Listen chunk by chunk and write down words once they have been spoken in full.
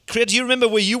Kriya, do you remember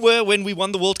where you were when we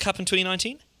won the World Cup in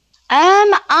 2019?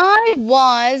 I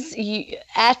was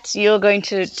you're going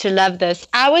to love this.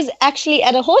 I was actually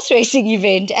at a horse racing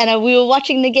event and we were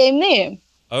watching the game there.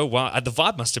 Oh, wow. The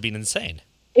vibe must have been insane.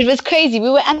 It was crazy. We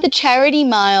were at the charity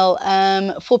mile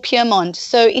for Piermont.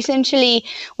 So essentially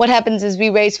what happens is we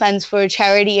raise funds for a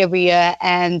charity every year,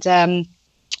 and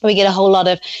we get a whole lot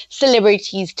of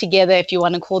celebrities together, if you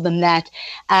want to call them that.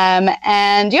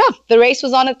 And yeah, the race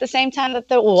was on at the same time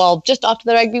just after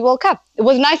the Rugby World Cup. It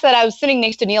was nice that I was sitting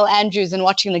next to Neil Andrews and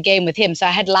watching the game with him. So I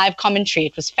had live commentary.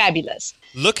 It was fabulous.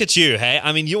 Look at you, hey?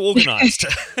 I mean, you're organized.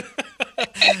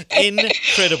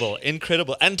 Incredible.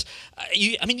 And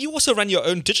you also run your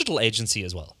own digital agency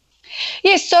as well.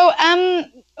 Yes. So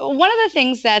one of the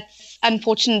things that's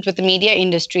unfortunate with the media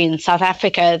industry in South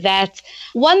Africa, that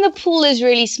one, the pool is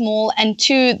really small, and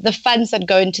two, the funds that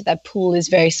go into that pool is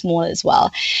very small as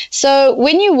well. So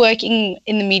when you're working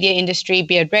in the media industry,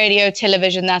 be it radio,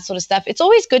 television, that sort of stuff, it's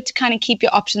always good to kind of keep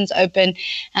your options open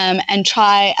and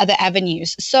try other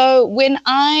avenues. So when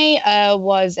I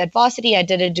was at varsity, I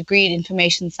did a degree in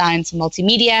information science and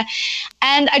multimedia,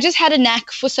 and I just had a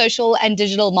knack for social and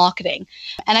digital marketing.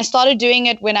 And I started doing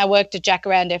it when I worked at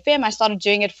Jacaranda FM. I started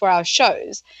doing it for our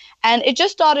shows. And it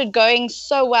just started going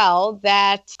so well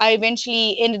that I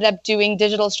eventually ended up doing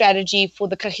digital strategy for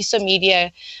the Kagiso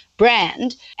Media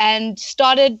brand and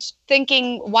started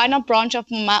thinking, why not branch off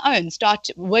on my own, start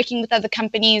working with other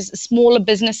companies, smaller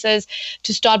businesses,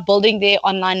 to start building their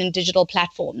online and digital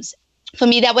platforms. For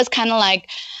me, that was kind of like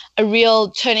a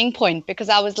real turning point, because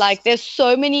I was like, there's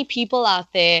so many people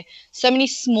out there, so many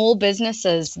small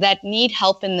businesses that need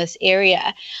help in this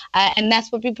area. And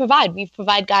that's what we provide. We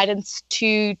provide guidance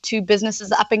to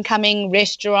businesses, up and coming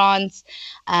restaurants,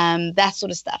 that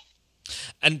sort of stuff.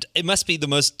 And it must be the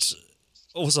most,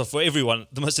 also for everyone,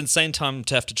 the most insane time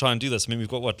to have to try and do this. I mean, we've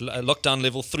got lockdown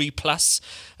level 3 plus,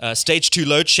 stage 2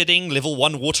 load shedding, level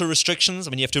 1 water restrictions. I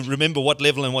mean, you have to remember what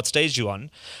level and what stage you're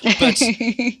on. But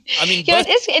I mean,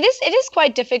 it is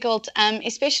quite difficult,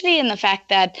 especially in the fact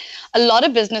that a lot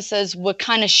of businesses were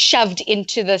kind of shoved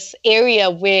into this area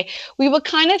where we were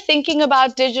kind of thinking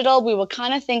about digital, we were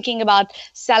kind of thinking about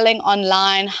selling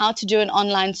online, how to do an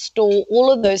online store,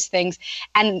 all of those things.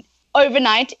 And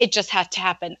overnight, it just had to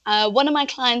happen. One of my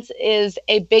clients is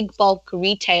a big bulk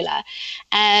retailer,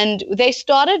 and they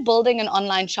started building an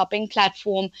online shopping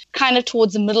platform kind of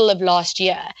towards the middle of last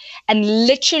year. And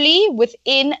literally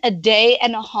within a day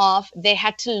and a half, they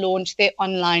had to launch their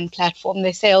online platform,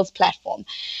 their sales platform.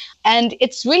 And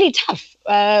it's really tough.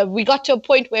 We got to a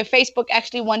point where Facebook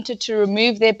actually wanted to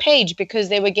remove their page because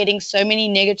they were getting so many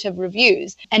negative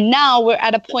reviews. And now we're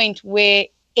at a point where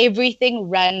everything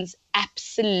runs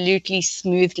absolutely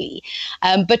smoothly.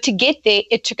 But to get there,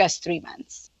 it took us 3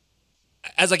 months.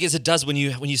 As I guess it does when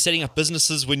you're setting up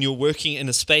businesses, when you're working in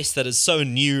a space that is so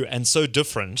new and so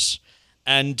different.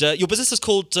 And your business is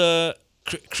called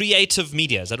Creative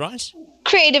Media, is that right?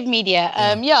 Creative Media.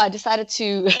 I decided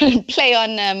to play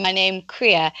on my name,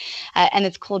 Kriya, and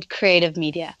it's called Creative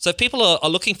Media. So if people are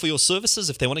looking for your services,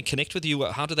 if they want to connect with you,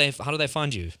 how do they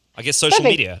find you? I guess social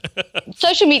media.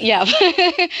 Social media.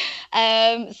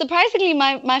 Surprisingly,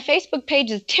 my Facebook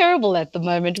page is terrible at the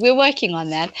moment. We're working on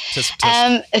that. So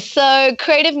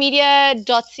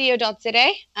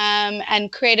creativemedia.co.za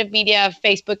and Creative Media,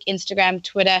 Facebook, Instagram,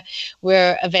 Twitter.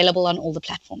 We're available on all the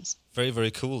platforms. Very,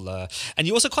 very cool. And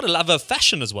you also quite a lover of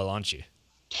fashion as well, aren't you?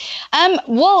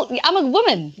 Well, I'm a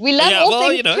woman. We love all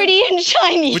things pretty and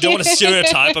shiny. We don't want to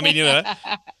stereotype. I mean,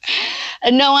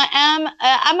 No, I am.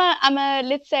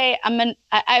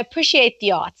 I appreciate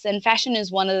the arts, and fashion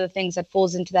is one of the things that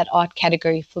falls into that art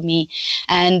category for me.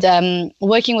 And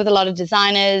working with a lot of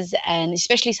designers, and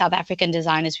especially South African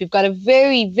designers, we've got a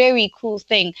very, very cool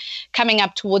thing coming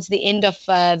up towards the end of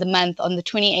the month on the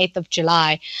 28th of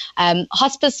July.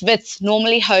 Hospice Wits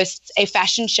normally hosts a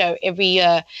fashion show every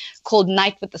year called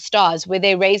Night with the Stars, where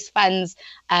they raise funds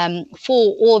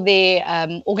for all their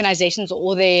organizations or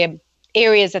all their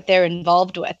areas that they're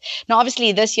involved with. Now,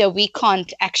 obviously, this year we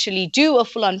can't actually do a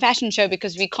full-on fashion show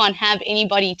because we can't have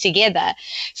anybody together.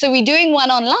 So we're doing one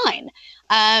online.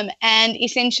 And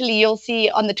essentially, you'll see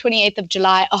on the 28th of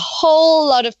July, a whole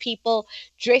lot of people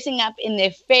dressing up in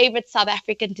their favorite South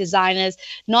African designers,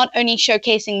 not only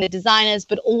showcasing the designers,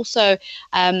 but also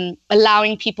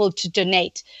allowing people to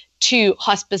donate to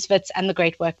Hospice Wits and the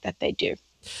great work that they do.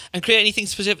 And create anything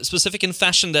specific in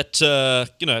fashion that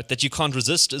that you can't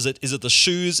resist? Is it the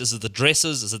shoes? Is it the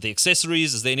dresses? Is it the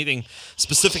accessories? Is there anything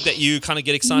specific that you kind of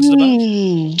get excited about?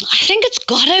 I think it's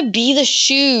gotta be the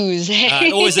shoes.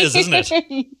 It always is, isn't it?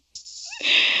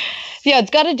 Yeah,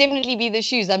 it's gotta definitely be the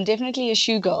shoes. I'm definitely a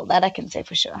shoe girl. That I can say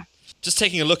for sure. Just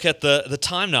taking a look at the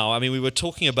time now. I mean, we were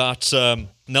talking about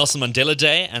Nelson Mandela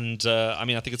Day, and I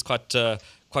mean, I think it's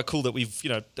quite cool that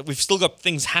we've still got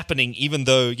things happening, even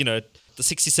though the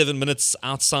 67 minutes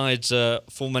outside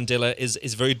for Mandela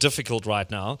is very difficult right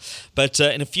now. But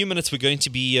in a few minutes, we're going to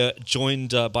be joined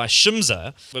by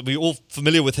Shimza. We're all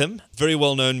familiar with him, very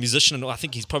well-known musician, and I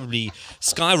think he's probably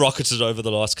skyrocketed over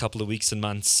the last couple of weeks and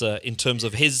months in terms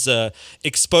of his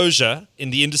exposure in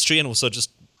the industry, and also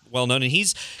just well-known. And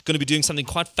he's going to be doing something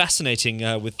quite fascinating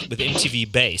with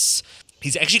MTV Bass.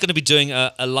 He's actually going to be doing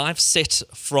a live set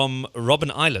from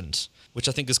Robben Island, which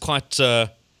I think is quite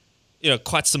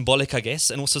symbolic, I guess,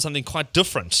 and also something quite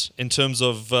different in terms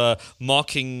of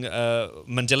marking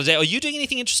Mandela Day. Are you doing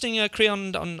anything interesting, Cree,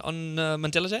 on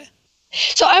Mandela Day?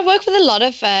 So I work with a lot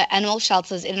of animal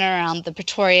shelters in and around the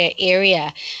Pretoria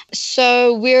area.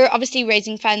 So we're obviously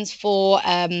raising funds for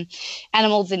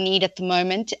animals in need at the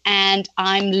moment, and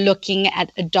I'm looking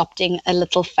at adopting a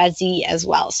little fuzzy as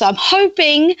well. So I'm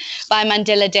hoping by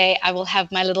Mandela Day I will have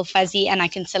my little fuzzy and I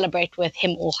can celebrate with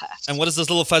him or her. And what does this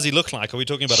little fuzzy look like? Are we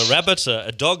talking about a rabbit,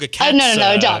 a dog, a cat? Oh,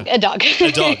 no, a dog. A dog,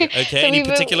 okay. So any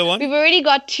particular one? We've already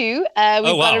got two. We've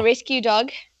got a rescue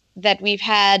dog that we've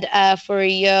had for a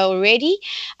year already.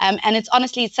 And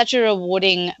it's such a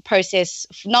rewarding process,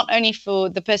 not only for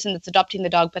the person that's adopting the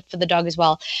dog, but for the dog as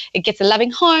well. It gets a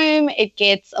loving home, it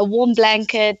gets a warm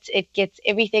blanket, it gets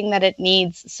everything that it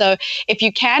needs. So if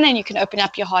you can, and you can open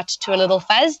up your heart to a little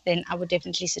fuzz, then I would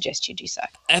definitely suggest you do so.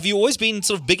 Have you always been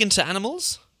sort of big into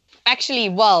animals? Actually,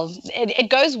 well, it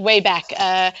goes way back.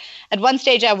 At one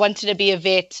stage, I wanted to be a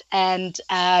vet and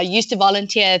used to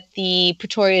volunteer at the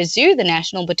Pretoria Zoo, the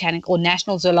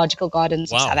National Zoological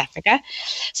Gardens of South Africa.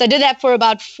 So I did that for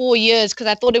about 4 years because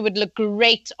I thought it would look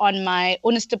great on my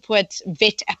Onderstepoort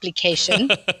vet application.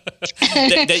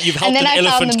 that you've helped and then an I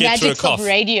elephant found the get through a magics cough. of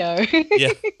radio.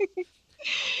 Yeah.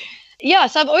 Yeah,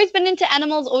 so I've always been into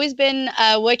animals, always been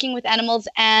working with animals.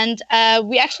 And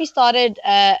we actually started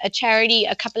a charity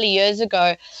a couple of years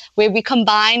ago where we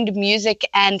combined music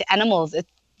and animals. It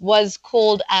was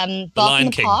called Bark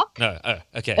in the Park. No,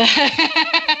 okay.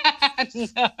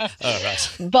 No. Oh,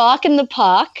 right. Bark in the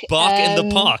Park. Bark in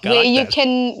the Park. Where you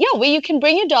can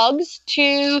bring your dogs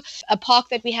to a park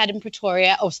that we had in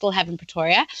Pretoria, or still have in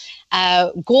Pretoria.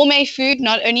 Gourmet food,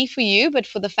 not only for you, but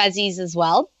for the fuzzies as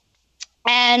well.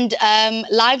 And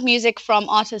live music from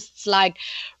artists like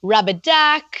Rubber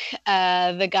Duck,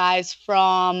 the guys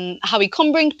from Howie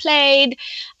Combrink played.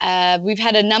 We've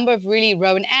had a number of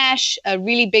Rowan Ash,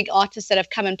 really big artists that have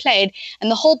come and played.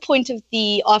 And the whole point of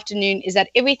the afternoon is that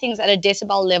everything's at a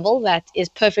decibel level that is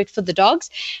perfect for the dogs.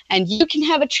 And you can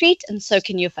have a treat, and so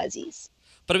can your fuzzies.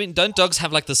 But I mean, don't dogs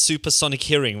have like the supersonic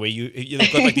hearing where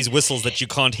they've got like these whistles that you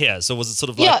can't hear? So was it sort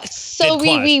of like so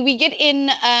we get in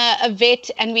a vet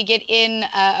and we get in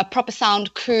a proper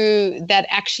sound crew that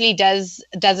actually does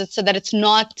it so that it's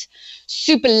not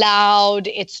super loud,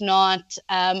 it's not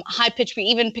high pitch. We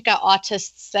even pick our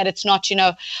artists that it's not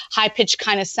high pitch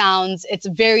kind of sounds. It's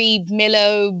very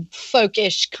mellow,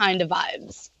 folkish kind of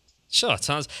vibes. Sure, it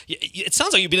sounds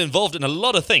like you've been involved in a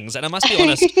lot of things, and I must be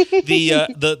honest,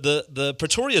 the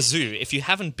Pretoria Zoo, if you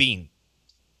haven't been,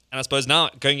 and I suppose now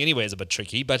going anywhere is a bit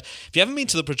tricky, but if you haven't been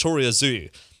to the Pretoria Zoo,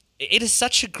 it is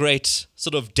such a great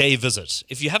sort of day visit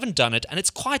if you haven't done it, and it's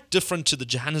quite different to the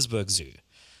Johannesburg Zoo,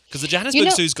 because the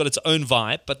Johannesburg Zoo's got its own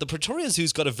vibe, but the Pretoria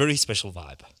Zoo's got a very special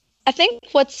vibe. I think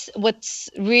what's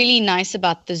really nice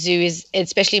about the zoo is,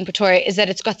 especially in Pretoria, is that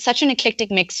it's got such an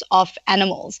eclectic mix of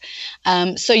animals.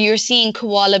 So you're seeing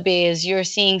koala bears, you're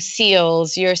seeing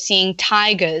seals, you're seeing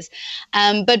tigers.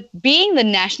 But being the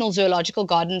National Zoological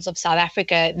Gardens of South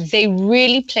Africa, they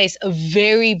really place a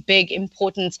very big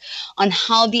importance on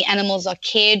how the animals are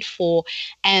cared for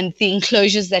and the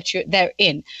enclosures that they're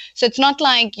in. So it's not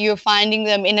like you're finding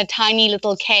them in a tiny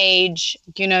little cage,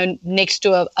 next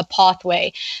to a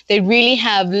pathway. They really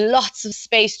have lots of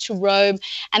space to roam,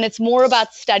 and it's more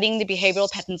about studying the behavioral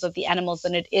patterns of the animals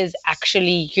than it is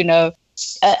actually,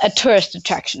 a tourist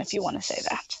attraction, if you want to say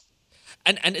that.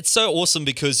 And it's so awesome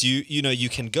because you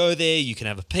can go there, you can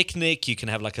have a picnic, you can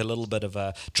have like a little bit of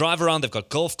a drive around. They've got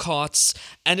golf carts,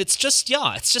 and it's just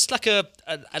like a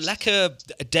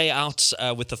day out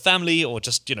with the family, or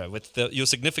just with your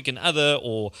significant other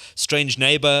or strange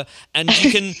neighbor, and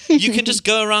you can just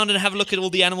go around and have a look at all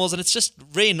the animals, and it's just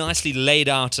very nicely laid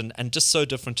out and just so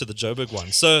different to the Joburg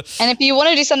one. So, and if you want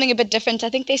to do something a bit different, I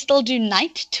think they still do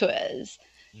night tours.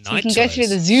 So you can go through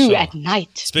the zoo at night,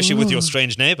 especially with your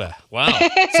strange neighbor. Wow,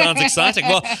 sounds exciting.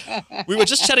 Well, we were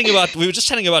just chatting about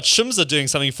Shimza doing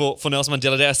something for Nelson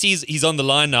Mandela Day. I see he's on the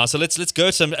line now, so let's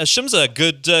go to him. Shimza,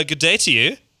 good day to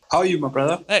you. How are you, my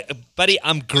brother? Hey, buddy,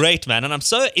 I'm great, man, and I'm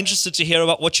so interested to hear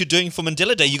about what you're doing for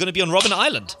Mandela Day. You're going to be on Robben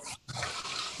Island.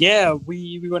 Yeah,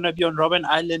 we're gonna be on Robben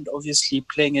Island, obviously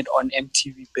playing it on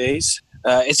MTV Base.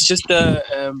 It's just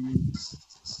a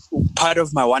part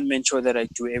of my one man show that I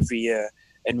do every year,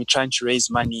 and we're trying to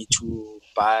raise money to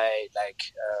buy like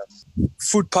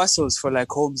food parcels for like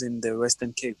homes in the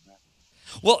Western Cape, man.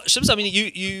 Well, Shims, I mean,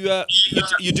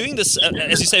 you're doing this,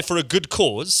 as you say, for a good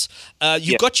cause.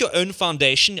 You've Yeah. got your own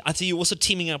foundation. I think you're also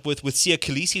teaming up with Sia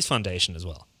Khaleesi's foundation as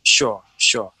well. Sure.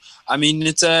 I mean,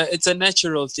 it's a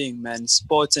natural thing, man.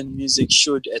 Sports and music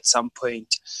should at some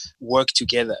point work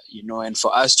together, you know. And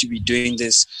for us to be doing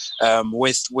this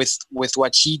with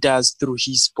what he does through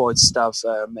his sports stuff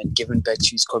and giving back to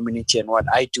his community, and what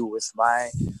I do with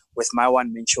my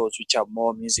one man shows, which are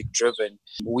more music driven,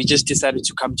 we just decided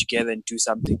to come together and do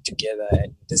something together.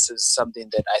 And this is something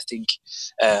that I think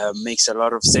makes a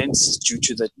lot of sense due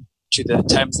to the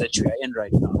times that we are in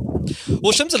right now.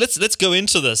 Well, Shimza, let's go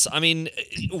into this. I mean,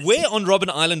 where on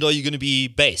Robben Island are you going to be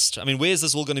based? I mean, where is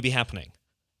this all going to be happening?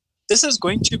 This is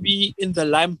going to be in the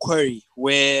lime quarry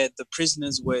where the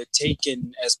prisoners were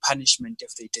taken as punishment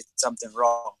if they did something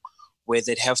wrong, where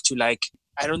they'd have to like,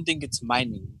 I don't think it's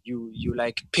mining. You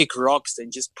like pick rocks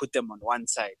and just put them on one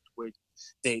side, where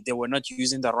they were not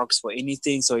using the rocks for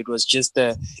anything. So it was just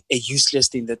a useless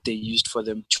thing that they used for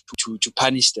them to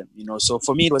punish them, you know. So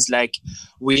for me, it was like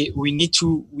we wanted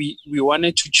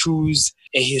to choose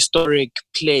a historic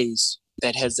place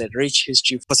that has a rich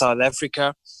history for South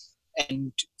Africa.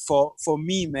 And for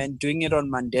me, man, doing it on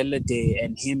Mandela Day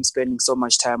and him spending so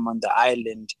much time on the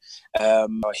island,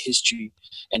 our history,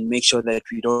 and make sure that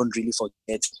we don't really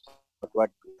forget what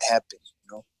happened,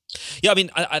 you know. Yeah, I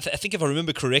mean, I think if I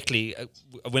remember correctly,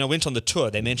 when I went on the tour,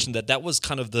 they mentioned that was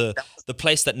kind of the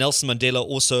place that Nelson Mandela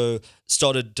also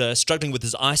started struggling with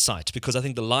his eyesight, because I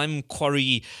think the lime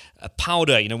quarry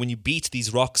powder, you know, when you beat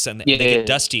these rocks and they get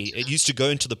dusty, it used to go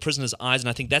into the prisoner's eyes, and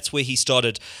I think that's where he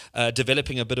started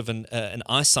developing a bit of an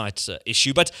eyesight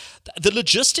issue. But the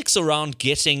logistics around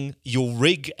getting your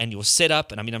rig and your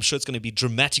setup, and I mean, I'm sure it's going to be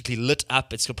dramatically lit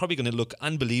up. It's probably going to look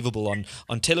unbelievable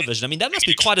on television. I mean, that must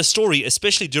be quite a story,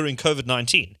 especially during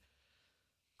COVID-19.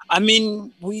 I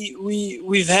mean,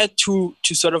 we've had to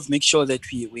sort of make sure that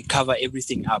we cover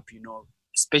everything up, you know,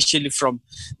 especially from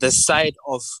the side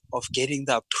of getting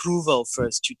the approval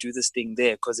first to do this thing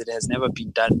there, because it has never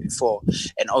been done before.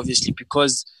 And obviously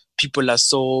because people are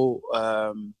so,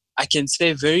 I can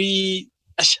say very,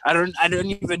 I don't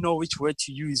even know which word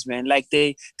to use, man. Like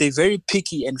they're very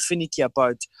picky and finicky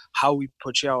about how we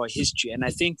portray our history. And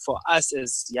I think for us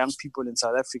as young people in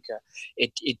South Africa,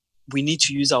 we need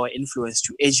to use our influence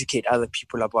to educate other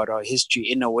people about our history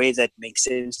in a way that makes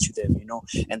sense to them, you know.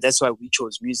 And that's why we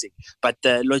chose music. But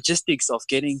the logistics of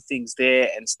getting things there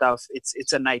and stuff,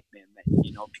 it's a nightmare, man,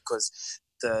 you know, because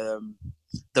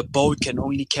the boat can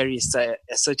only carry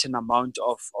a certain amount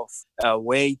of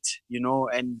weight, you know.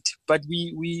 But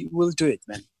we will do it,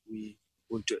 man. We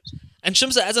will do it. And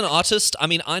Shimza, as an artist, I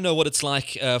mean, I know what it's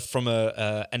like from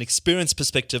an experience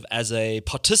perspective as a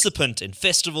participant in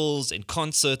festivals, in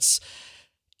concerts.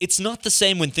 It's not the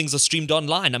same when things are streamed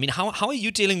online. I mean, how are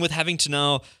you dealing with having to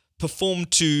now perform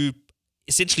to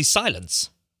essentially silence?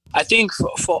 I think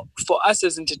for us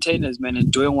as entertainers, man,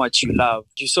 and doing what you love,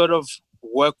 you sort of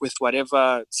work with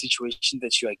whatever situation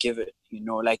that you are given. You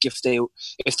know, like if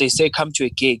they say come to a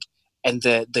gig and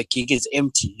the gig is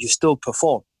empty, you still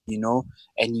perform, you know,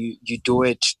 and you do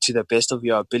it to the best of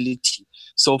your ability.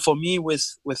 So for me,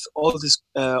 with all this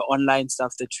online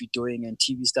stuff that we're doing and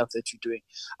TV stuff that we're doing,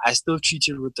 I still treat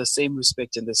it with the same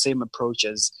respect and the same approach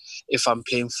as if I'm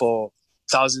playing for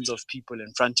thousands of people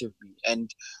in front of me. And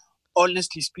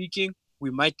honestly speaking, we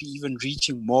might be even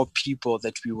reaching more people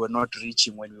that we were not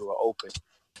reaching when we were open.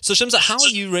 So, Shimza, how are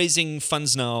you raising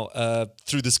funds now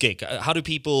through this gig? How do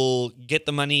people get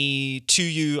the money to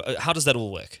you? How does that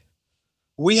all work?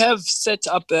 We have set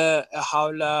up a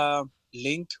Howler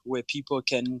link where people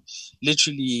can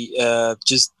literally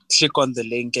just click on the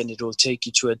link and it will take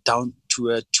you to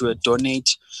a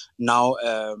donate now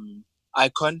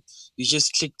icon. You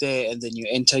just click there and then you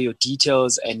enter your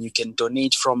details and you can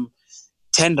donate from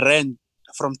 10 rand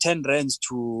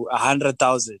to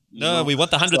 100,000. No, we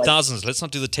want the 100,000s. Let's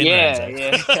not do the 10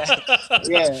 rands.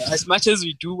 Yeah. As much as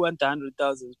we do want the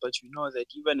 100,000, but we know that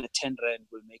even a 10 rand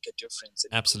will make a difference.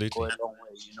 And absolutely, go a long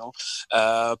way, you know.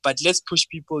 But let's push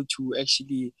people to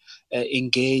actually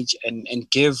engage and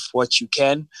give what you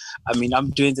can. I mean,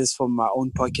 I'm doing this from my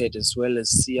own pocket as well as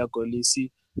Sia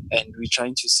Khaleesi, and we're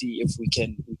trying to see if we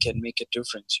can make a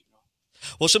difference, you know.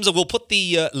 Well, Shimza, we'll put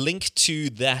the link to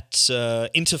that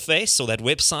interface or that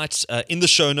website in the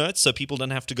show notes so people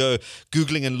don't have to go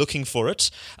Googling and looking for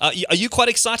it. Are you quite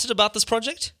excited about this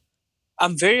project?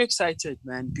 I'm very excited,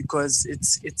 man, because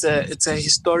it's a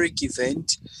historic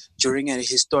event during a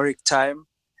historic time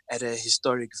at a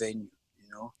historic venue, you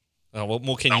know. Oh, what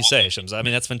more can you say, Shimza? I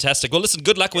mean, that's fantastic. Well, listen,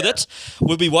 good luck with it.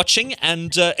 We'll be watching,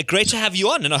 and great to have you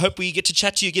on, and I hope we get to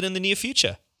chat to you again in the near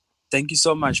future. Thank you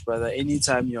so much, brother.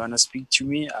 Anytime you want to speak to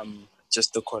me, I'm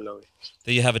just a call away.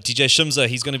 There you have it, DJ Shimza.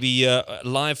 He's going to be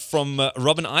live from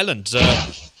Robben Island.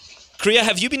 Kriya,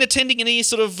 have you been attending any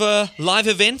sort of live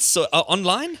events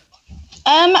online?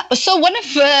 So one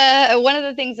of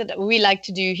the things that we like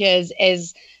to do here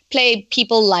is play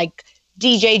people like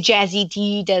DJ Jazzy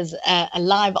D does a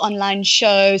live online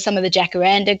show. Some of the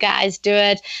Jacaranda guys do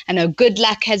it. I know Good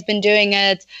Luck has been doing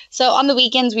it. So on the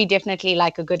weekends, we definitely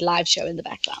like a good live show in the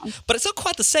background. But it's not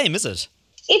quite the same, is it?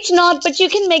 It's not, but you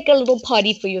can make a little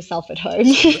party for yourself at home.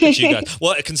 Look at you guys.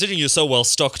 Well, considering you're so well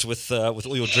stocked with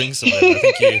all your drinks and whatever,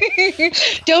 I think you...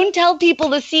 Don't tell people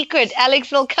the secret. Alex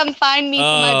will come find me for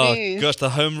my booze. Oh, gosh, the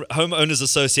Homeowners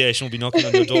Association will be knocking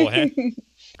on your door, hey?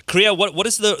 Kriya, what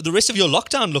is the rest of your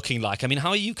lockdown looking like? I mean, how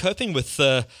are you coping with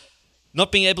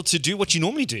not being able to do what you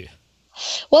normally do?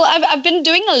 Well, I've been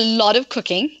doing a lot of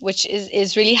cooking, which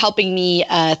is really helping me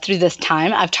through this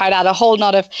time. I've tried out a whole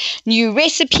lot of new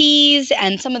recipes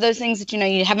and some of those things that,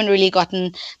 you haven't really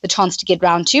gotten the chance to get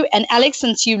round to. And Alex,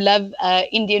 since you love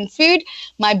Indian food,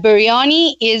 my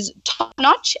biryani is top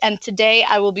notch. And today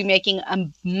I will be making a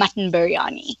mutton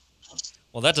biryani.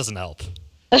 Well, that doesn't help.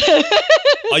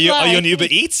 Are you on Uber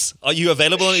Eats? Are you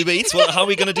available on Uber Eats? Well, how are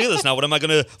we going to do this now? What am I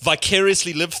going to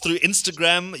vicariously live through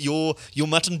Instagram your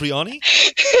mutton biryani?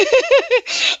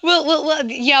 Well,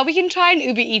 yeah, we can try and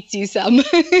Uber Eats you some.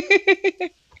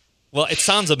 Well, it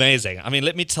sounds amazing. I mean,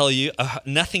 let me tell you,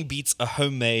 nothing beats a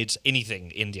homemade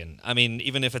anything Indian. I mean,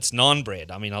 even if it's naan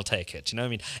bread, I mean, I'll take it. You know what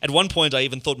I mean? At one point, I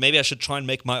even thought maybe I should try and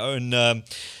make my own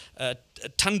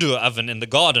tandoor oven in the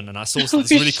garden, and I saw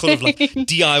this really cool of like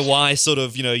DIY sort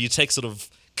of, you take sort of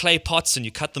clay pots and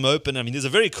you cut them open. I mean, there's a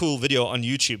very cool video on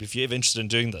YouTube if you're ever interested in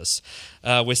doing this,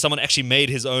 where someone actually made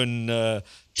his own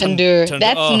tandoor.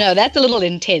 That's a little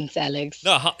intense, Alex.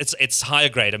 No, it's higher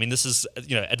grade. I mean, this is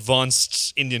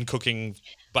advanced Indian cooking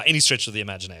by any stretch of the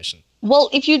imagination.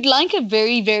 Well, if you'd like a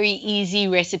very, very easy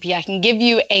recipe, I can give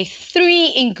you a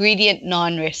 3-ingredient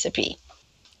naan recipe.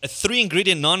 A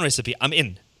 3-ingredient naan recipe? I'm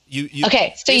in.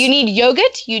 Okay, so you need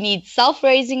yogurt, you need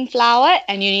self-raising flour,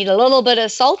 and you need a little bit of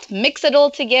salt. Mix it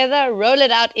all together, roll it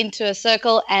out into a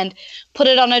circle, and put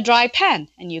it on a dry pan,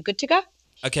 and you're good to go.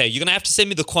 Okay, you're going to have to send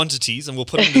me the quantities, and we'll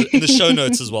put it in the show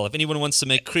notes as well. If anyone wants to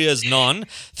make Kriya's naan,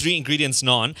 3-ingredients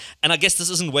naan, and I guess this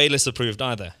isn't Wayless approved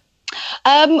either.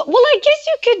 Well, I guess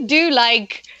you could do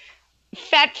like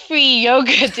fat-free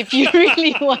yogurt if you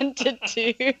really wanted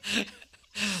to.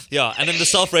 Yeah, and then the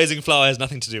self-raising flour has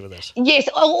nothing to do with it. Yes,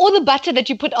 or the butter that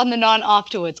you put on the naan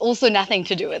afterwards, also nothing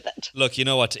to do with it. Look, you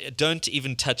know what? Don't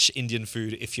even touch Indian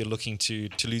food if you're looking to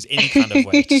lose any kind of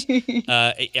weight.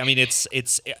 I mean, it's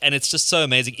just so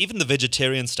amazing. Even the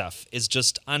vegetarian stuff is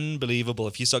just unbelievable.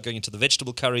 If you start going into the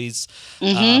vegetable curries,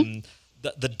 the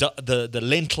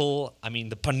lentil, I mean,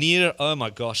 the paneer. Oh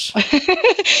my gosh!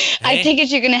 I take it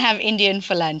you're going to have Indian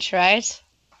for lunch, right?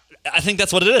 I think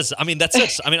that's what it is. I mean, that's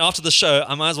it. I mean, after the show,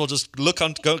 I might as well just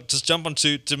jump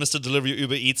onto Mr. Delivery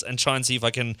Uber Eats and try and see if I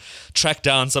can track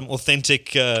down some authentic.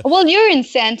 Well, you're in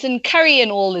Sandton. Curry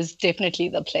and all is definitely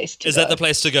the place to go. Is that the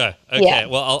place to go? Okay. Yeah.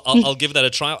 Well, I'll give that a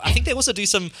try. I think they also do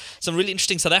some really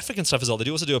interesting South African stuff as well. They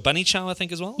do also do a bunny chow, I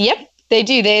think, as well. Yep. They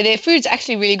do. Their food's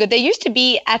actually really good. They used to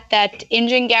be at that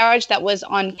engine garage that was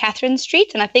on Catherine Street,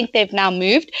 and I think they've now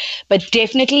moved. But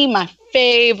definitely my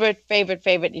favorite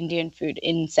Indian food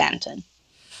in Sandton.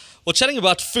 Well, chatting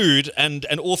about food and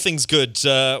all things good,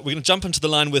 we're going to jump into the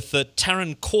line with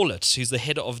Taryn Corlett, who's the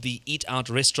head of the Eat Out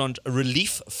Restaurant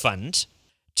Relief Fund.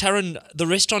 Taryn, the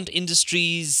restaurant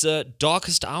industry's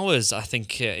darkest hours, I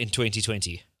think, in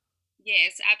 2020.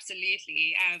 Yes,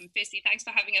 absolutely. Firstly, thanks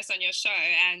for having us on your show.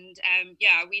 And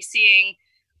we're seeing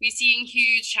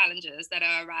huge challenges that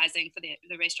are arising for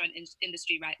the restaurant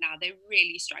industry right now. They're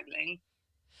really struggling.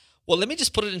 Well, let me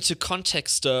just put it into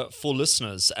context for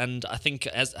listeners. And I think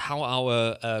as how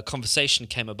our conversation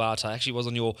came about, I actually was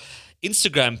on your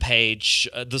Instagram page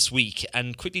this week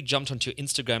and quickly jumped onto your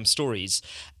Instagram stories.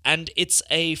 And it's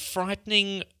a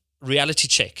frightening reality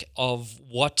check of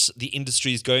what the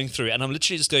industry is going through. And I'm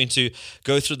literally just going to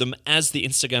go through them as the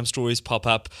Instagram stories pop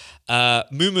up.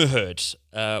 Moo Herd,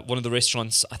 one of the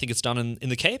restaurants, I think it's down in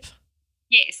the Cape?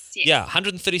 Yes. Yeah,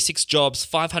 136 jobs,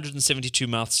 572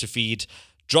 mouths to feed,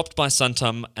 dropped by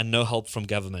Sandton and no help from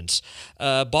government.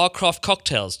 Barcraft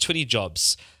Cocktails, 20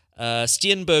 jobs.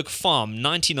 Steenberg Farm,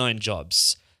 99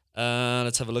 jobs.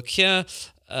 Let's have a look here.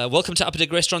 Welcome to Upper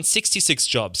Deck Restaurant, 66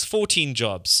 jobs, 14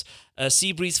 jobs.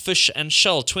 Seabreeze Fish and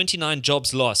Shell, 29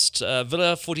 jobs lost.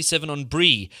 Villa 47 on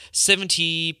Brie,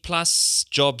 70 plus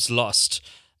jobs lost.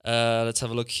 Let's have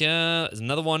a look here. There's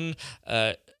another one.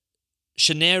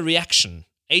 Chenair Reaction,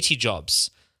 80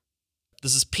 jobs.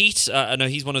 This is Pete. I know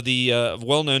he's one of the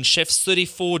well-known chefs,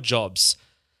 34 jobs.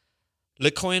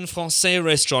 Le Coin Francais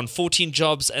restaurant, 14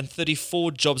 jobs and 34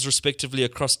 jobs respectively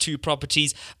across 2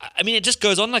 properties. I mean, it just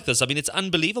goes on like this. I mean, it's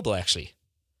unbelievable, actually.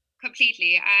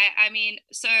 Completely. I mean,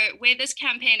 so where this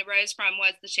campaign arose from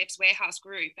was the Chef's Warehouse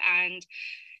group, and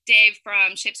Dave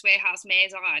from Chef's Warehouse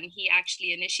Maison, he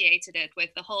actually initiated it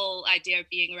with the whole idea of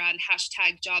being around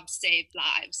hashtag jobs save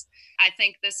lives. I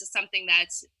think this is something that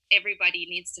everybody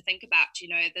needs to think about.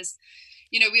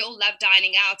 We all love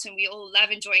dining out and we all love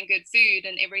enjoying good food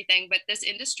and everything, but this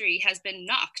industry has been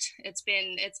knocked. It's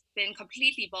been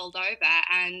completely bowled over,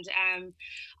 and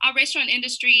our restaurant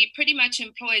industry pretty much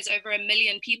employs over 1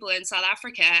 million people in South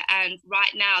Africa, and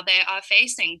right now they are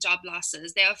facing job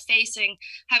losses. They are facing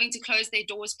having to close their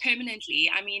doors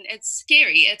permanently. I mean, it's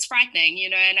scary, it's frightening,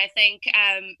 and I think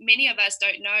many of us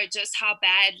don't know just how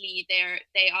badly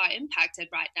they are impacted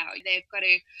right now. They've got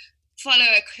to follow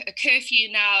a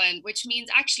curfew now, and which means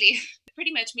actually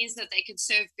pretty much means that they could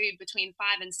serve food between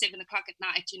 5 and 7 o'clock at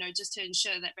night, just to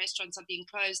ensure that restaurants are being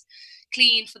closed,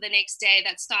 cleaned for the next day,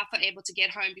 that staff are able to get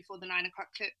home before the 9 o'clock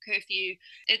curfew.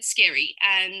 It's scary.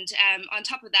 And on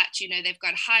top of that, they've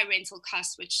got high rental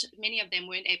costs, which many of them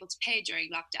weren't able to pay during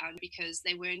lockdown because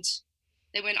they weren't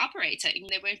operating.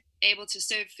 They weren't able to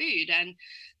serve food. And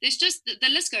there's just, the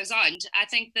list goes on. I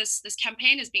think this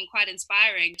campaign has been quite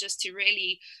inspiring just to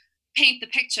really paint the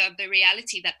picture of the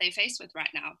reality that they face with right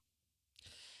now.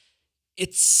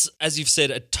 It's, as you've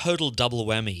said, a total double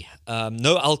whammy.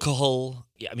 No alcohol.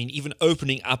 I mean, even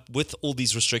opening up with all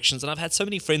these restrictions. And I've had so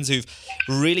many friends who've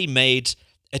really made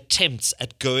attempts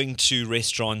at going to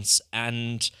restaurants,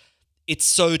 and it's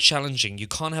so challenging. You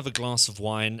can't have a glass of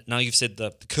wine. Now you've said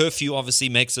the curfew obviously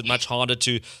makes it much harder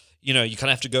to, you kind of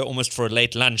have to go almost for a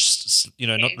late lunch,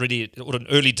 not really, or an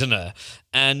early dinner.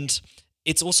 And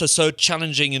it's also so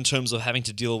challenging in terms of having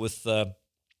to deal with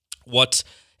what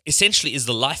essentially is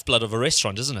the lifeblood of a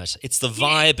restaurant, isn't it? It's the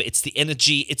vibe, it's the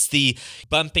energy, it's the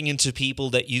bumping into people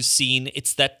that you've seen.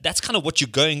 It's that's kind of what you're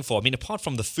going for. I mean, apart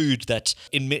from the food, that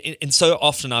in so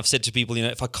often I've said to people,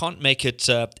 if I can't make it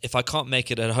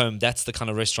at home, that's the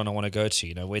kind of restaurant I want to go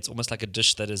to. Where it's almost like a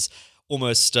dish that is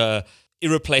almost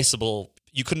irreplaceable.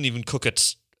 You couldn't even cook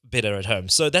it better at home.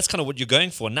 So that's kind of what you're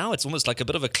going for. Now it's almost like a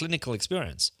bit of a clinical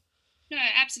experience. No,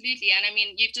 absolutely. And I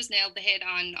mean, you've just nailed the head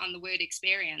on the word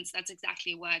experience. That's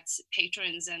exactly what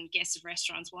patrons and guests of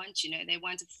restaurants want. They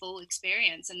want a full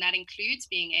experience, and that includes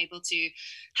being able to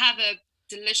have a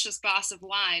delicious glass of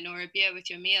wine or a beer with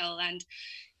your meal. And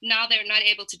now they're not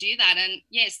able to do that. And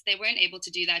yes, they weren't able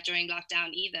to do that during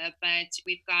lockdown either. But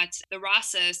we've got the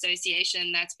RASA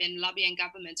Association that's been lobbying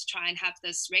government to try and have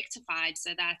this rectified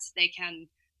so that they can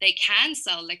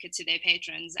sell liquor to their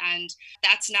patrons. And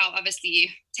that's now obviously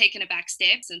taken a back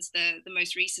step since the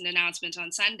most recent announcement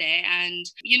on Sunday. And,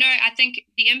 I think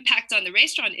the impact on the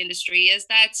restaurant industry is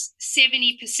that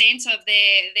 70% of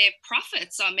their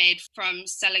profits are made from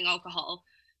selling alcohol.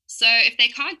 So if they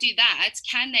can't do that,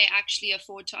 can they actually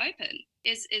afford to open?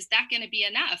 Is that going to be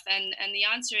enough? And the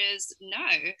answer is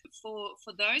no.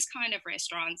 For those kind of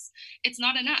restaurants, it's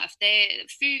not enough.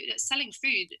 Selling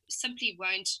food simply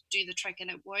won't do the trick, and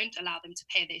it won't allow them to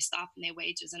pay their staff and their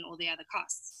wages and all the other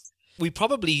costs. We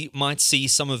probably might see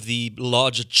some of the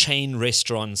larger chain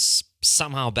restaurants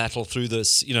somehow battle through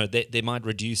this. They might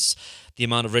reduce the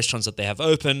amount of restaurants that they have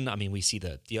open. I mean, we see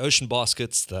the Ocean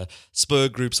Baskets, the Spur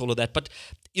Groups, all of that. But,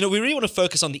 we really want to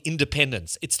focus on the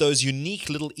independents. It's those unique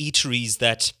little eateries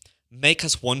that make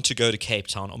us want to go to Cape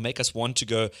Town or make us want to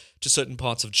go to certain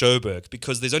parts of Joburg,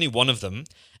 because there's only one of them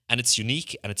and it's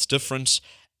unique and it's different.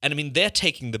 And I mean, they're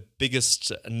taking the biggest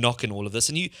knock in all of this.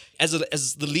 And you, as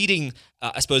the leading,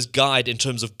 I suppose, guide in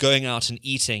terms of going out and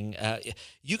eating,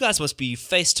 you guys must be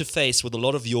face to face with a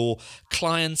lot of your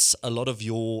clients, a lot of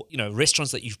your,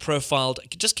 restaurants that you've profiled.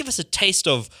 Just give us a taste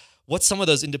of what some of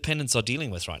those independents are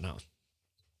dealing with right now.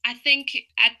 I think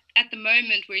at the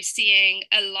moment we're seeing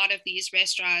a lot of these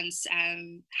restaurants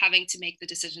having to make the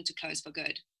decision to close for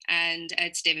good. And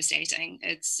it's devastating.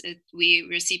 We're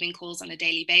receiving calls on a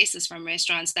daily basis from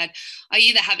restaurants that are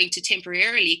either having to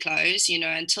temporarily close,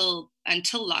 until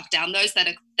lockdown, those that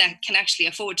can actually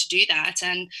afford to do that,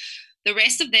 and the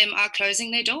rest of them are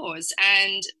closing their doors.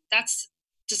 And that's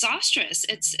disastrous.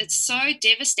 It's so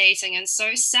devastating and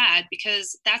so sad,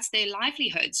 because that's their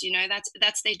livelihoods,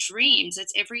 that's their dreams,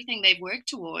 it's everything they've worked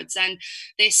towards, and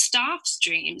their staff's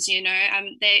dreams.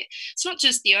 It's not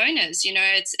just the owners,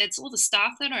 it's all the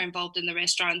staff that are involved in the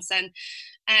restaurants, and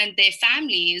their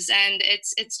families, and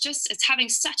it's having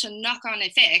such a knock-on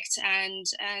effect, and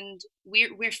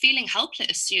we're feeling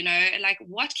helpless, like,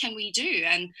 what can we do?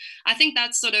 And I think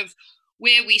that's sort of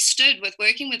where we stood with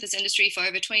working with this industry for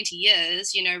over 20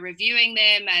 years, reviewing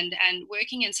them and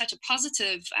working in such a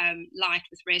positive light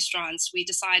with restaurants. We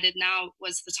decided now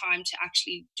was the time to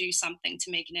actually do something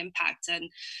to make an impact. And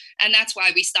that's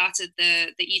why we started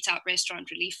the Eat Out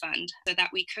Restaurant Relief Fund, so that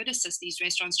we could assist these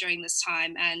restaurants during this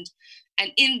time. And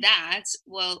in that,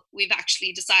 well, we've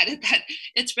actually decided that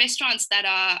it's restaurants that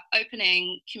are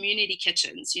opening community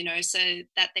kitchens, so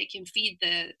that they can feed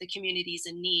the communities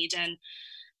in need.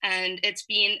 And it's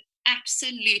been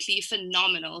absolutely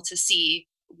phenomenal to see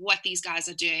what these guys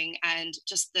are doing, and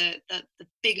just the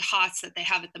big hearts that they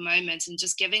have at the moment, and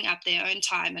just giving up their own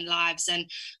time and lives, and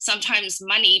sometimes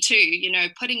money too,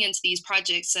 putting into these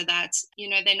projects, so that,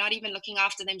 they're not even looking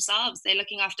after themselves, they're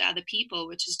looking after other people,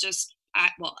 which is just,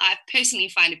 I personally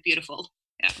find it beautiful.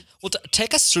 Yeah. Well,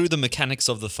 take us through the mechanics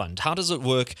of the fund. How does it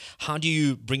work? How do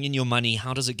you bring in your money?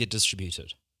 How does it get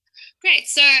distributed? Great.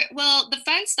 So, well, the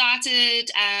fund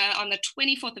started on the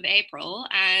 24th of April,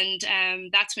 and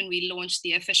that's when we launched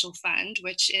the official fund,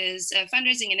 which is a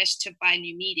fundraising initiative by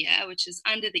New Media, which is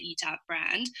under the Eat Out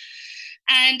brand.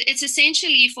 And it's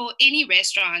essentially for any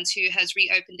restaurant who has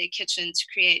reopened their kitchen to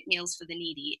create meals for the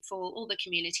needy, for all the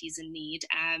communities in need,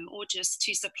 or just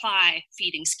to supply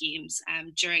feeding schemes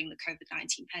during the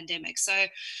COVID-19 pandemic. So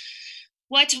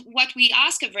what we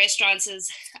ask of restaurants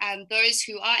is, those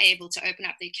who are able to open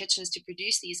up their kitchens to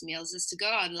produce these meals, is to go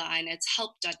online. It's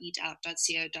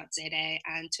help.eatout.co.za,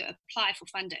 and to apply for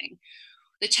funding.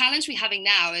 The challenge we're having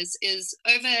now is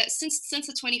since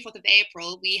the 24th of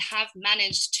April, we have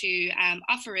managed to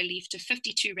offer relief to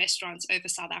 52 restaurants over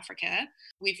South Africa.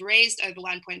 We've raised over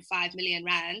 1.5 million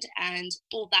rand, and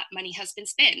all that money has been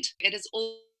spent. It has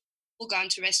all gone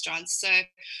to restaurants. So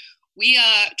we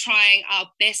are trying our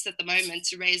best at the moment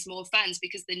to raise more funds,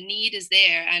 because the need is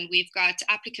there, and we've got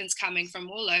applicants coming from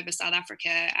all over South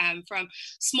Africa, from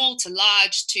small to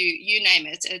large to you name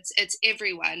it. It's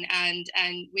everyone, and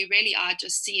we really are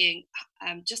just seeing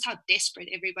just how desperate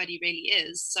everybody really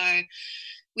is. So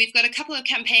we've got a couple of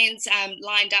campaigns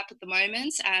lined up at the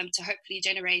moment to hopefully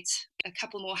generate a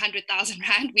couple more 100,000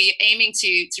 rand. We're aiming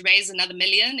to raise another 1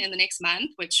 million in the next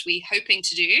month, which we're hoping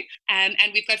to do. And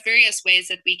we've got various ways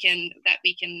that we can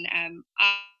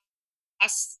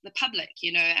ask the public,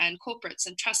 and corporates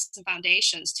and trusts and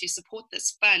foundations to support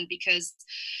this fund, because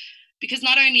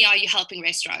not only are you helping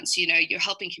restaurants, you're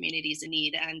helping communities in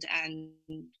need, and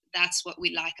that's what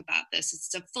we like about this.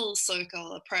 It's a full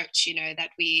circle approach, that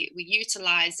we're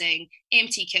utilizing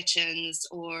empty kitchens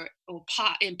or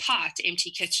in part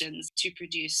empty kitchens to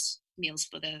produce meals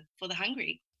for the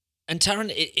hungry. And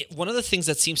Taryn, one of the things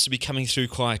that seems to be coming through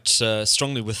quite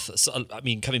strongly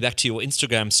coming back to your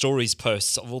Instagram stories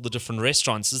posts of all the different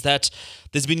restaurants, is that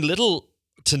there's been little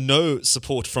to no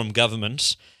support from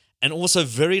government, and also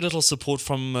very little support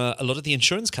from a lot of the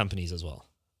insurance companies as well.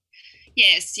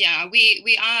 Yes, yeah,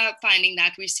 we are finding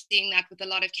that. We're seeing that with a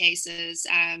lot of cases.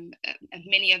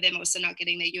 Many of them also not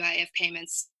getting their UIF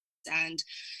payments, and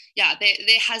yeah,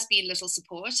 there has been little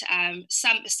support.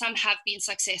 Some have been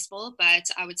successful, but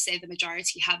I would say the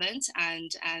majority haven't,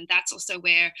 and that's also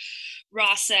where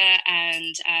RASA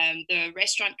and the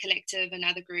Restaurant Collective,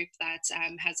 another group that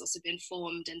has also been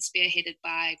formed and spearheaded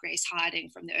by Grace Harding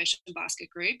from the Ocean Basket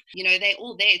Group. They're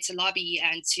all there to lobby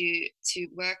and to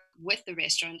work with the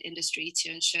restaurant industry to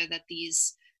ensure that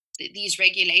these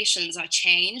regulations are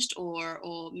changed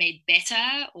or made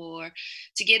better, or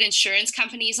to get insurance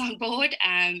companies on board.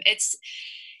 I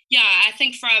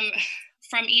think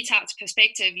from Eat Out's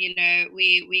perspective,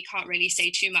 we can't really say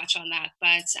too much on that,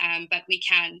 but we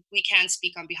can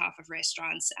speak on behalf of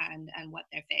restaurants and what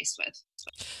they're faced with.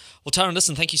 Well, Taryn,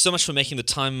 listen, thank you so much for making the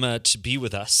time to be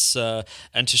with us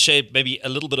and to share maybe a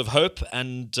little bit of hope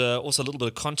and also a little bit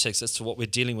of context as to what we're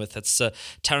dealing with. It's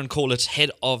Taryn Corlett,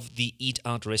 head of the Eat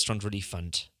Out Restaurant Relief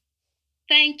Fund.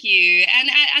 Thank you. And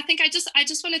I think I just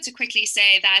wanted to quickly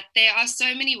say that there are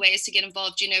so many ways to get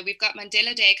involved. We've got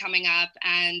Mandela Day coming up,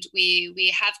 and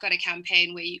we have got a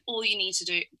campaign where all you need to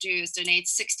do is donate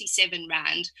 67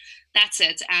 Rand. That's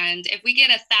it. And if we get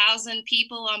 1,000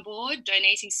 people on board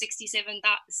donating 67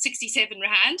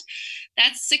 Rand,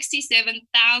 that's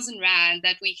 67,000 Rand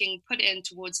that we can put in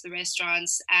towards the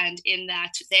restaurants, and in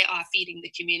that they are feeding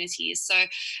the communities. So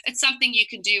it's something you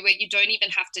can do where you don't even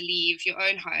have to leave your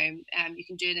own home. You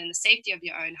can do it in the safety of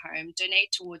your own home,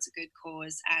 donate towards a good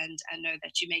cause, and know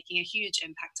that you're making a huge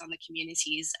impact on the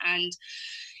communities. And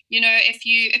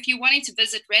if you're wanting to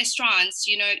visit restaurants,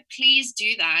 please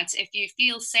do that. If you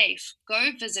feel safe,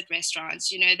 go visit restaurants.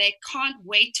 They can't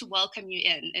wait to welcome you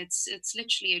in. It's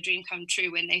literally a dream come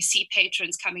true when they see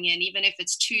patrons coming in, even if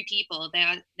it's 2 people. They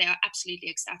are absolutely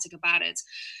ecstatic about it.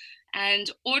 And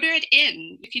order it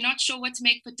in. If you're not sure what to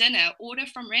make for dinner, order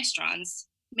from restaurants.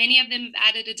 Many of them have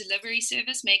added a delivery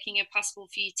service, making it possible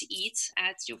for you to eat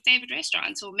at your favorite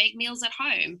restaurants or make meals at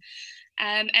home.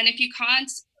 And if you can't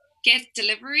get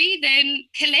delivery, then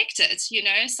collect it.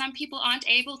 Some people aren't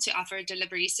able to offer a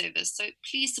delivery service, so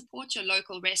please support your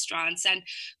local restaurants and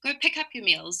go pick up your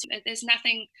meals. There's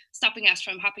nothing stopping us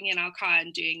from hopping in our car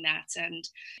and doing that. And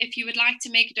if you would like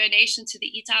to make a donation to the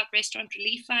Eat Out Restaurant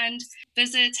Relief Fund,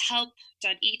 visit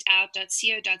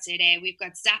help.eatout.co.za. We've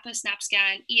got Zapper,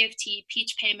 SnapScan, EFT,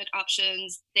 Peach payment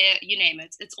options, there, you name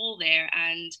it, it's all there.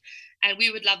 And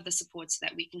we would love the support so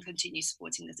that we can continue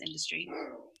supporting this industry.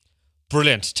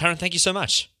 Brilliant. Taryn, thank you so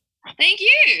much. Thank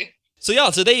you. So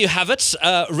there you have it.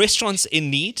 Restaurants in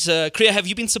need. Kriya, have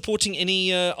you been supporting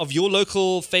any of your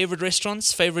local favorite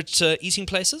restaurants, favorite eating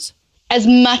places? As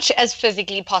much as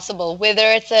physically possible, whether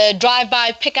it's a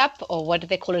drive-by pickup, or what do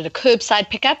they call it, a curbside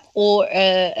pickup, or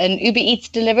an Uber Eats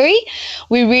delivery.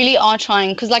 We really are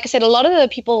trying, because like I said, a lot of the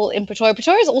people in Pretoria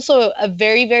is also a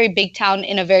very, very big town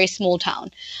in a very small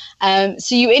town.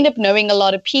 So you end up knowing a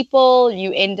lot of people,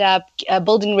 you end up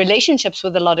building relationships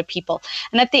with a lot of people.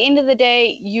 And at the end of the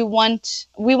day, we want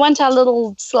our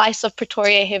little slice of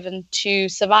Pretoria heaven to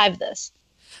survive this.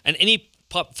 And any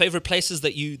favorite places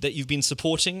that you've been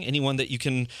supporting? Anyone that you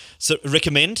can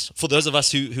recommend for those of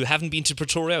us who haven't been to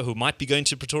Pretoria, or who might be going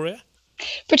to Pretoria?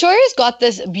 Pretoria's got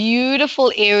this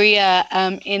beautiful area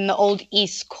in the Old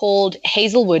East called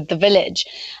Hazelwood, the village.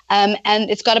 And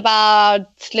it's got about,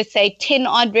 let's say, 10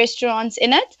 odd restaurants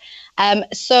in it.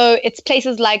 So it's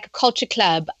places like Culture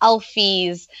Club,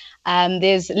 Alfie's,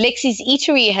 there's Lexi's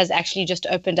Eatery has actually just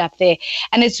opened up there,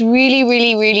 and it's really,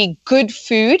 really, really good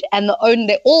food. And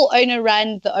they're all owner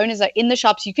run. The owners are in the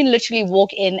shops. You can literally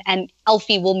walk in, and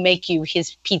Alfie will make you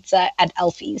his pizza at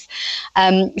Alfie's.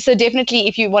 So definitely,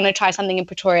 if you want to try something in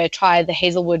Pretoria, try the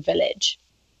Hazelwood Village.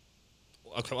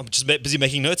 Okay, I'm just busy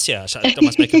making notes here. I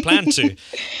must make a plan to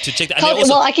check that.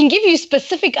 Well, I can give you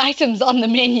specific items on the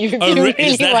menu if you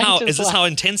really want. Is this how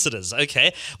intense it is?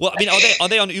 Okay. Well, I mean, are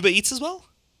they on Uber Eats as well?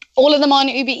 All of them are on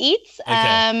Uber Eats.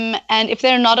 Okay. And if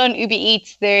they're not on Uber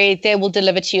Eats, they will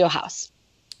deliver to your house.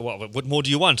 Well, what more do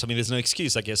you want? I mean, there's no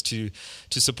excuse, I guess, to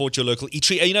support your local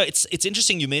eatery. It's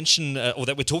interesting you mention, or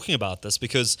that we're talking about this,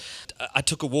 because I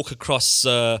took a walk across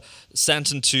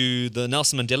Sandton to the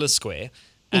Nelson Mandela Square,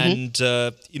 and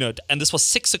and this was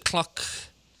 6:00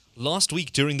 last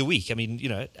week during the week. I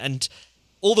mean, and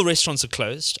all the restaurants are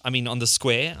closed. I mean, on the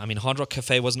square. I mean, Hard Rock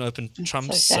Cafe wasn't open.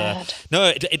 Trump's. So sad.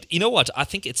 No, you know what? I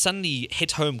think it suddenly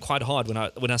hit home quite hard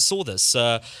when I saw this.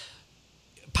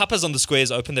 Papa's on the square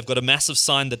is open. They've got a massive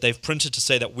sign that they've printed to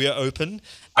say that we're open.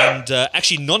 And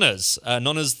actually, Nonna's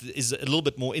is a little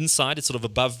bit more inside. It's sort of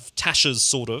above Tasha's,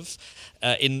 sort of,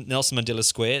 in Nelson Mandela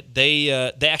Square. They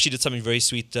actually did something very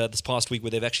sweet this past week,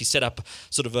 where they've actually set up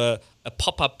sort of a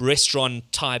pop-up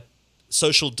restaurant type,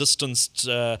 social distanced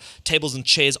tables and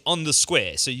chairs on the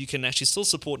square, so you can actually still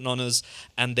support Nonna's,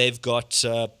 and they've got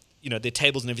their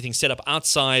tables and everything set up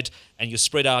outside, and you're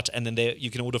spread out, and then you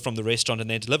can order from the restaurant and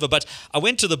they deliver. But I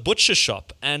went to the butcher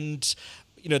shop, and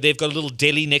they've got a little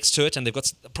deli next to it, and they've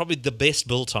got probably the best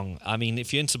biltong. I mean,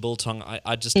 if you're into biltong,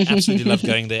 I just absolutely love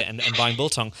going there and buying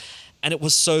biltong. And it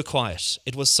was so quiet.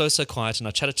 It was so quiet. And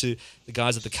I chatted to the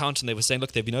guys at the counter, and they were saying,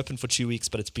 look, they've been open for 2 weeks,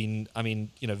 but it's been,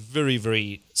 very,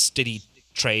 very steady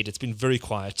trade. It's been very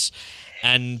quiet.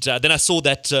 And then I saw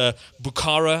that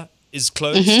Bukhara is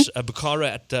closed.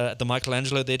 Bukhara at the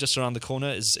Michelangelo there, just around the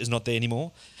corner, is not there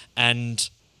anymore. And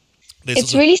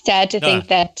it's really sad to think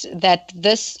that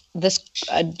this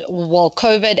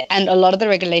COVID and a lot of the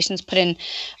regulations put in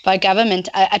by government,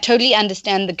 I totally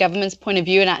understand the government's point of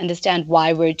view, and I understand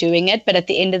why we're doing it. But at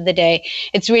the end of the day,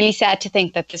 it's really sad to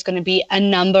think that there's going to be a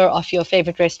number of your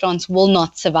favorite restaurants will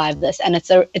not survive this, and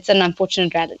it's an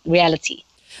unfortunate reality.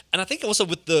 And I think also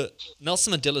with the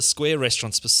Nelson Mandela Square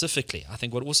restaurant specifically, I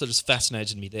think what also just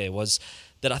fascinated me there was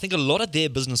that I think a lot of their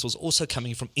business was also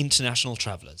coming from international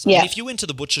travelers. I mean, if you went to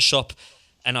the butcher shop,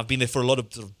 and I've been there for a lot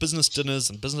of sort of business dinners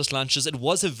and business lunches, it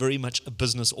was very much a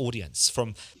business audience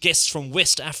from guests from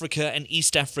West Africa and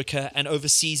East Africa and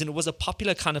overseas. And it was a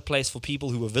popular kind of place for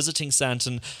people who were visiting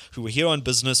Sandton, who were here on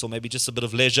business or maybe just a bit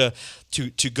of leisure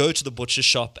to go to the butcher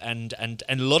shop and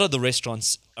a lot of the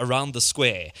restaurants around the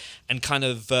square and kind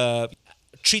of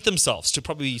treat themselves to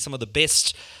probably some of the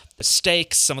best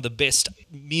steaks, some of the best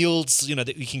meals,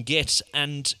 that you can get.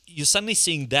 And you're suddenly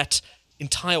seeing that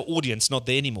entire audience not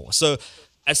there anymore. So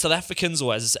as South Africans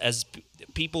or as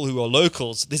people who are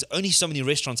locals, there's only so many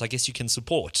restaurants I guess you can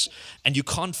support, and you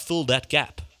can't fill that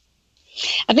gap.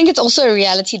 I think it's also a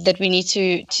reality that we need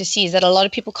to see is that a lot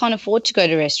of people can't afford to go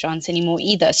to restaurants anymore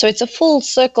either. So it's a full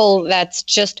circle that's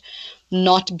just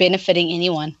not benefiting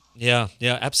anyone. Yeah,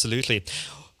 absolutely.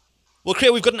 Well,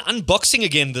 Kriya, we've got an unboxing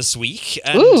again this week.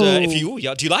 And do you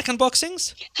like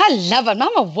unboxings? I love them.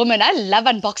 I'm a woman. I love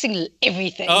unboxing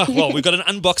everything. Oh, well, we've got an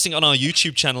unboxing on our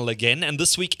YouTube channel again. And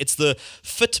this week, it's the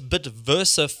Fitbit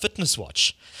Versa fitness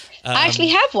watch. I actually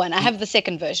have one. I have the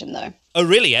second version, though. Oh,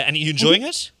 really? And are you enjoying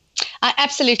it? I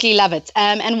absolutely love it.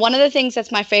 And one of the things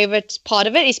that's my favorite part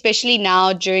of it, especially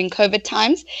now during COVID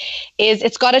times, is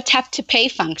it's got a tap to pay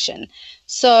function.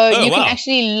 So you can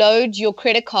actually load your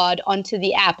credit card onto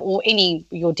the app or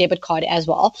your debit card as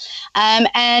well.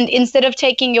 And instead of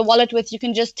taking your wallet with, you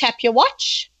can just tap your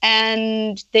watch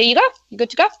and there you go. You're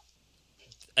good to go.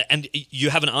 And you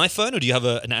have an iPhone or do you have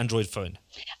an Android phone?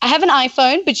 I have an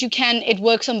iPhone, but it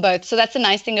works on both. So that's the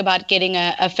nice thing about getting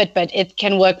a Fitbit. It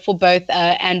can work for both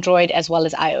Android as well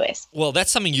as iOS. Well,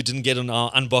 that's something you didn't get on our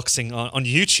unboxing on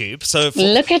YouTube. So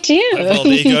look at you. Well,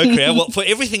 there you go, Kriya. Well, for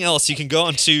everything else, you can go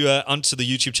onto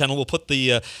the YouTube channel. We'll put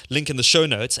the link in the show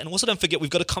notes. And also don't forget, we've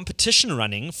got a competition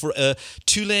running for a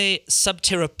Thule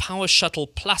Subterra Power Shuttle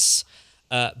Plus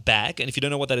bag. And if you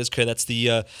don't know what that is, Kriya, that's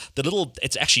the little,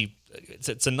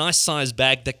 it's a nice size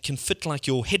bag that can fit like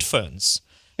your headphones.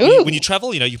 When you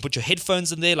travel, you put your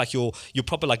headphones in there, like your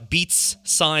proper like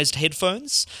Beats-sized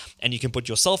headphones, and you can put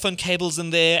your cell phone cables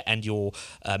in there and your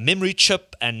memory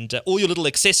chip and all your little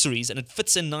accessories, and it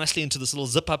fits in nicely into this little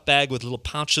zip-up bag with little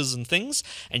pouches and things,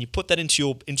 and you put that into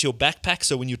your backpack,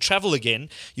 so when you travel again,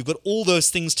 you've got all those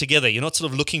things together. You're not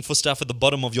sort of looking for stuff at the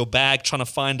bottom of your bag, trying to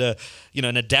find an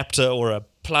adapter or a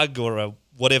plug or a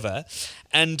whatever.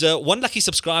 And one lucky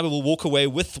subscriber will walk away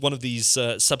with one of these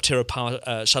Subterra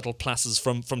Power Shuttle Pluses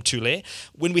from Thule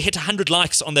when we hit 100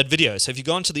 likes on that video. So if you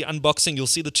go onto the unboxing, you'll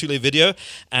see the Thule video.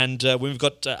 And when we've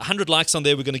got 100 likes on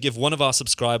there, we're going to give one of our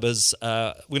subscribers,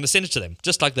 we're going to send it to them,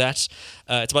 just like that.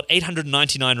 It's about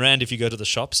 899 Rand if you go to the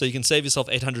shop. So you can save yourself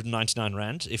 899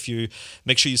 Rand if you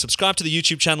make sure you subscribe to the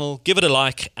YouTube channel, give it a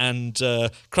like, and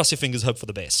cross your fingers, hope for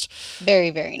the best. Very,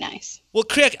 very nice. Well,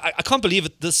 Kriya, I can't believe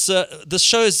it. This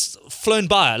show has flown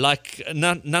by like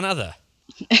none other.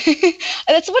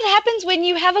 That's what happens when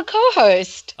you have a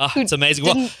co-host. It's amazing.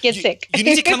 Didn't get sick. You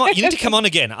need to come on. You need to come on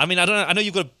again. I mean, I don't know. I know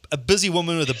you've got a busy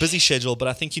woman with a busy schedule, but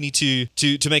I think you need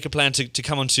to make a plan to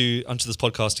come onto this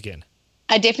podcast again.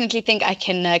 I definitely think I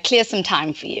can clear some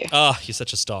time for you. Oh, you're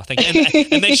such a star. Thank you.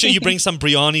 And make sure you bring some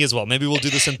biryani as well. Maybe we'll do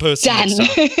this in person next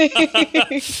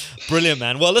time. Brilliant,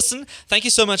 man. Well, listen, thank you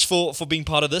so much for being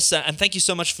part of this. And thank you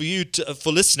so much for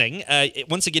listening.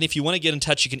 Once again, if you want to get in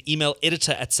touch, you can email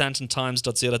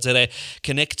editor@sandtontimes.co.za,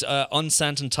 connect on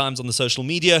Sandton Times on the social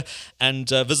media, and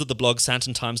visit the blog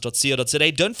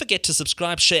sandtontimes.co.za. Don't forget to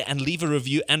subscribe, share, and leave a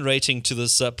review and rating to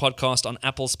this podcast on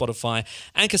Apple, Spotify,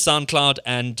 Anchor, SoundCloud,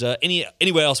 and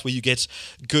anywhere else where you get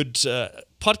good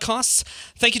podcasts.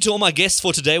 Thank you to all my guests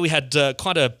for today. We had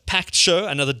quite a packed show,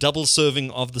 another double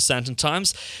serving of the Sandton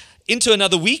Times. Into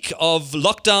another week of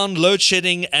lockdown, load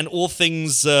shedding, and all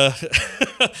things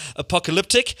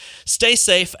apocalyptic. Stay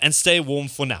safe and stay warm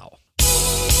for now.